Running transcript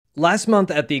Last month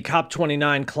at the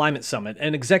COP29 Climate Summit,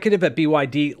 an executive at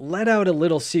BYD let out a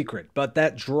little secret, but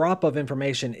that drop of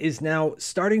information is now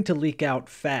starting to leak out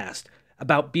fast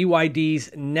about BYD's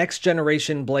next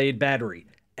generation blade battery.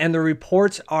 And the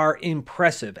reports are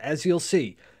impressive, as you'll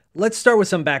see. Let's start with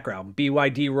some background.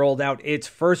 BYD rolled out its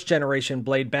first generation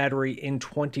blade battery in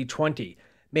 2020,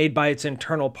 made by its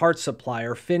internal parts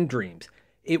supplier, FinDreams.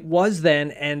 It was then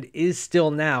and is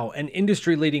still now an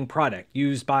industry-leading product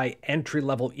used by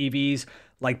entry-level EVs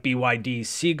like BYD's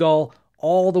Seagull,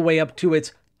 all the way up to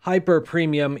its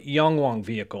hyper-premium Yongwang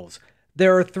vehicles.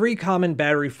 There are three common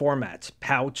battery formats: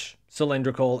 pouch,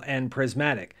 cylindrical, and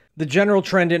prismatic. The general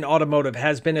trend in automotive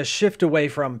has been a shift away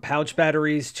from pouch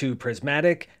batteries to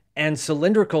prismatic, and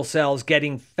cylindrical cells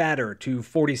getting fatter to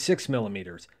 46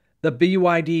 millimeters. The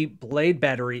BYD Blade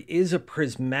battery is a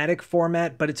prismatic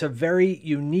format, but it's a very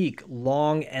unique,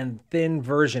 long and thin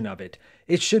version of it.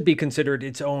 It should be considered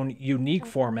its own unique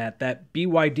format that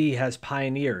BYD has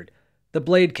pioneered. The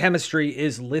Blade chemistry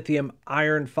is lithium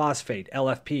iron phosphate,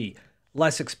 LFP,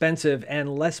 less expensive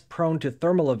and less prone to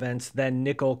thermal events than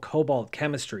nickel cobalt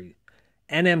chemistry.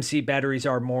 NMC batteries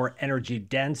are more energy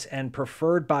dense and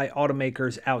preferred by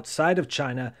automakers outside of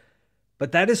China,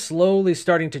 but that is slowly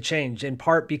starting to change, in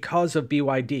part because of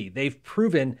BYD. They've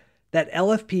proven that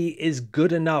LFP is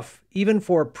good enough even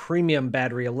for premium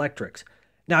battery electrics.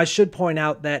 Now, I should point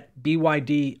out that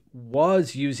BYD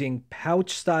was using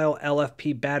pouch-style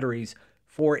LFP batteries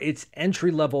for its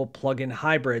entry-level plug-in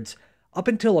hybrids up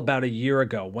until about a year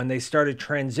ago, when they started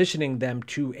transitioning them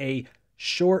to a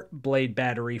short blade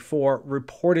battery for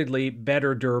reportedly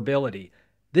better durability.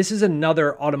 This is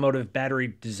another automotive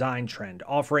battery design trend,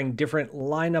 offering different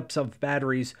lineups of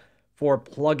batteries for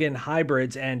plug-in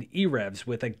hybrids and EREVs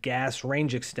with a gas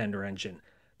range extender engine.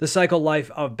 The cycle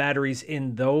life of batteries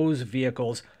in those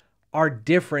vehicles are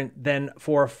different than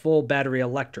for full battery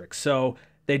electric, so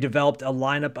they developed a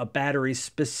lineup of batteries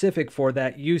specific for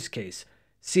that use case.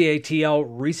 CATL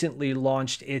recently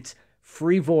launched its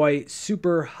Freevoy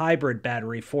Super Hybrid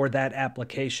battery for that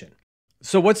application.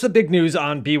 So what's the big news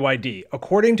on BYD?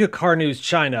 According to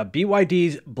CarNewsChina,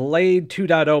 BYD's Blade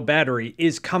 2.0 battery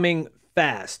is coming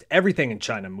fast. Everything in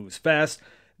China moves fast.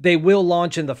 They will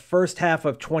launch in the first half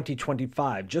of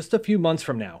 2025, just a few months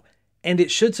from now. And it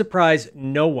should surprise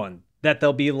no one that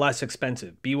they'll be less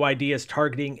expensive. BYD is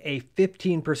targeting a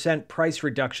 15% price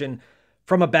reduction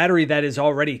from a battery that is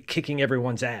already kicking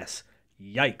everyone's ass.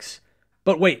 Yikes.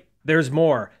 But wait, there's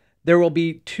more. There will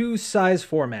be two size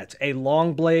formats, a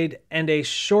long blade and a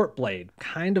short blade.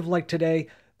 Kind of like today,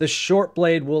 the short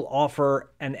blade will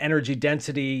offer an energy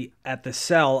density at the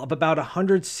cell of about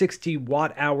 160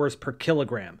 watt-hours per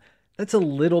kilogram. That's a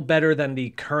little better than the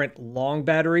current long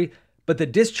battery, but the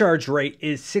discharge rate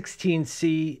is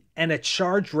 16C and a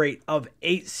charge rate of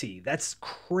 8C. That's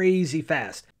crazy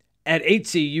fast. At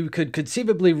 8C, you could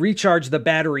conceivably recharge the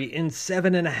battery in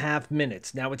 7.5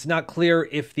 minutes. Now, it's not clear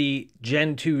if the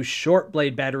Gen 2 short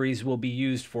blade batteries will be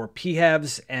used for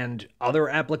PHEVs and other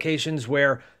applications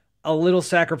where a little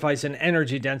sacrifice in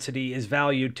energy density is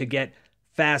valued to get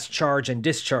fast charge and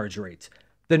discharge rates.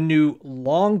 The new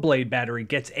long blade battery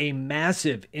gets a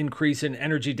massive increase in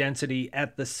energy density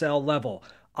at the cell level,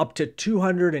 up to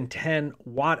 210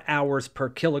 watt-hours per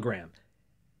kilogram.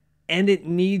 And it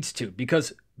needs to,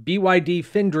 because BYD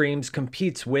FinDreams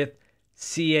competes with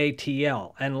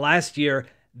CATL, and last year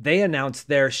they announced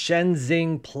their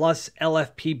Shenzheng Plus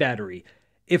LFP battery.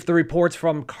 If the reports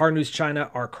from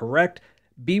CarNewsChina are correct,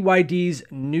 BYD's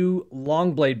new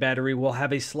long blade battery will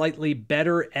have a slightly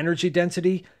better energy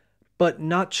density, but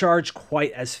not charge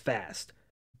quite as fast.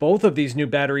 Both of these new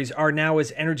batteries are now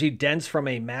as energy dense from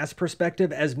a mass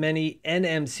perspective as many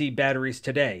NMC batteries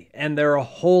today, and they're a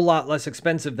whole lot less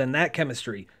expensive than that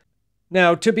chemistry.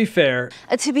 Now, to be fair,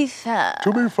 I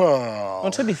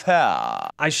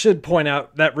should point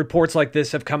out that reports like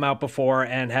this have come out before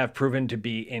and have proven to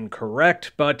be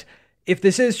incorrect, but if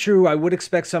this is true, I would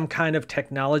expect some kind of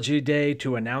technology day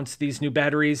to announce these new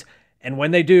batteries, and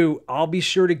when they do, I'll be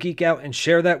sure to geek out and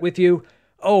share that with you.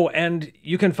 Oh, and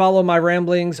you can follow my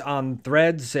ramblings on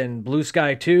Threads and Blue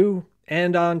Sky too,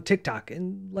 and on TikTok,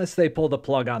 unless they pull the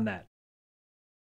plug on that.